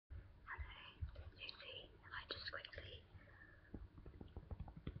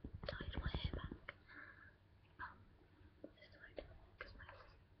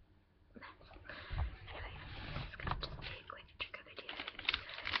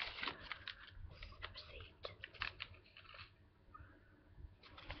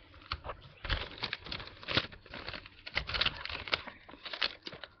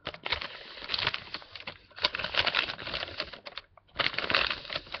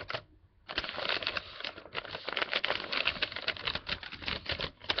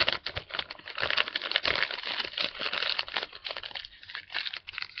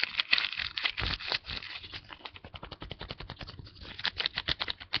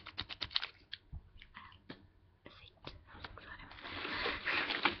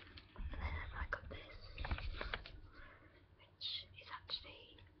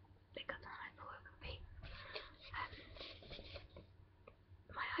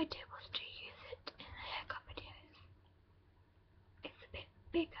idea was to use it in haircut videos. It's a bit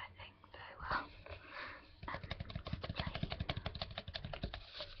big, I think, so well. Just plain.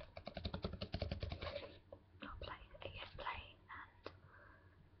 Not plain, it is plain and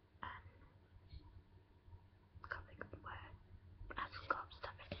can't think of the word. As we've got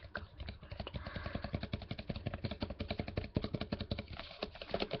stuff in it, can't think of the word.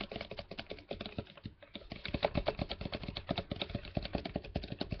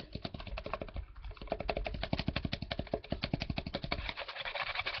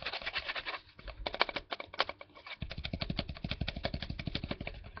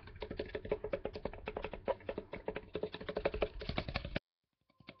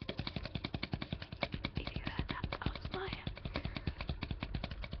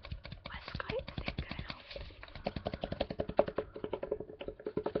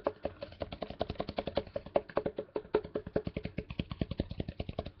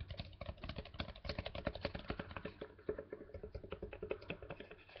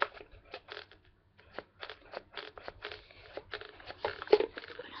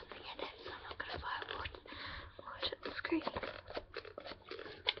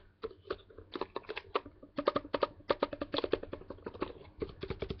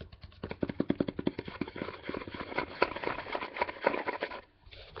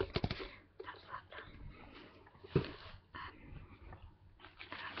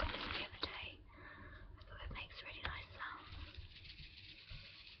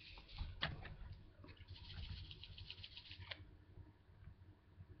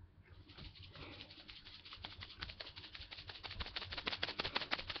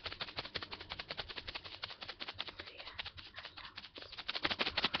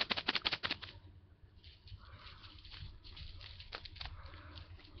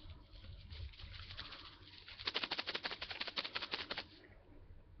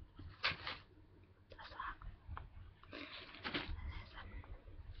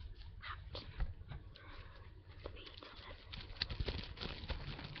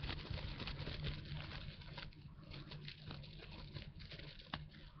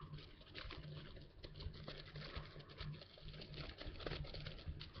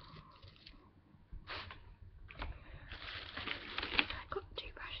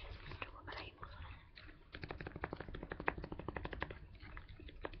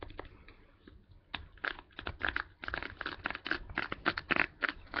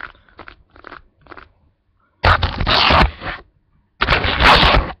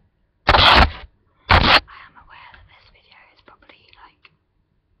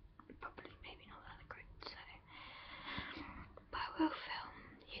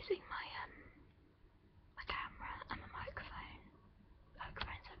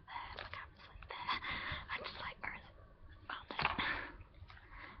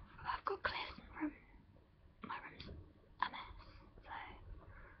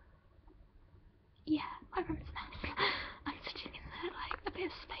 Yeah, my room's a mess. I'm sitting in the, like, a bit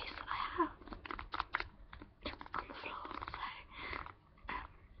of space that I have on the floor, so,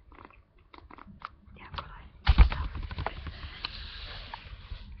 yeah, I've got, like, stuff.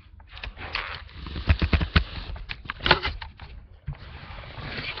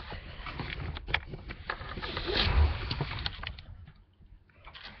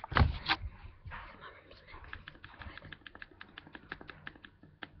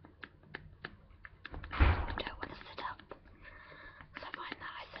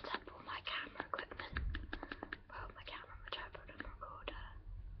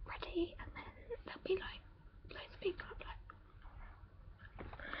 And then there'll be like loads of people like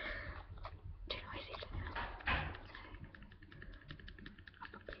too noisy to film. So I'll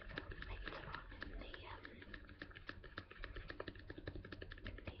probably film later on in the morning,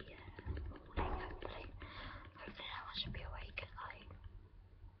 hopefully. Hopefully no one should be awake at like,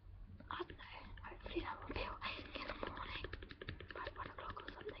 I don't know, hopefully no one will be awake in the morning, like 1 o'clock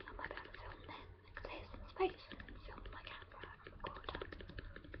or something. I might be able to film then and clear some space and film my camera and recorder.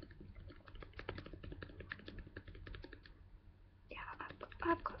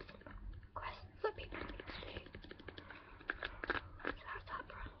 I've got some questions that people need to do. So that's that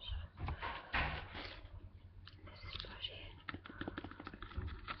brush. This is brush here.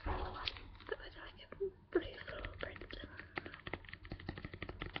 The one that was like a blue floral print.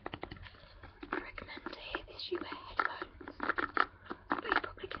 I recommend to hear this you wear headphones. But you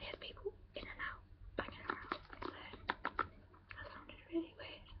probably can hear people in and out, banging around. So that sounded really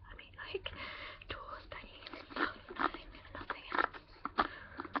weird. I mean, like doors banging and stuff, nothing else.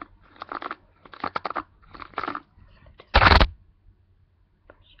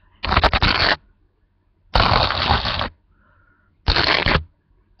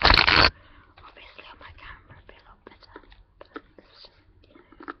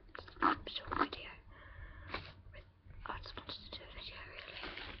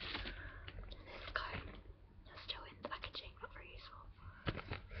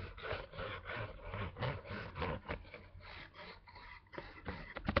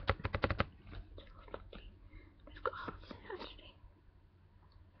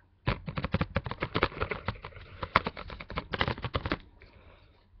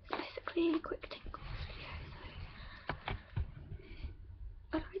 be a quick tingles video, so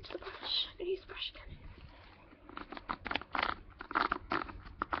I like the brush. I'm going to use the brush again.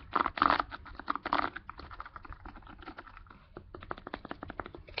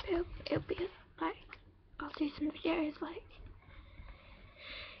 It'll be like, I'll do some videos like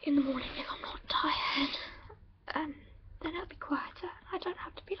in the morning if I'm not tired, then it'll be quieter. I don't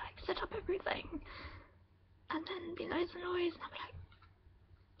have to be like set up everything and then be loads of noise, and I'll be like,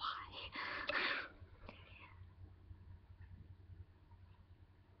 why?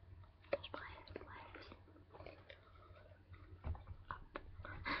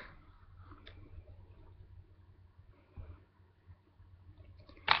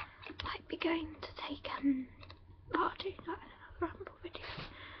 Might be going to take I'll do like another Ramble video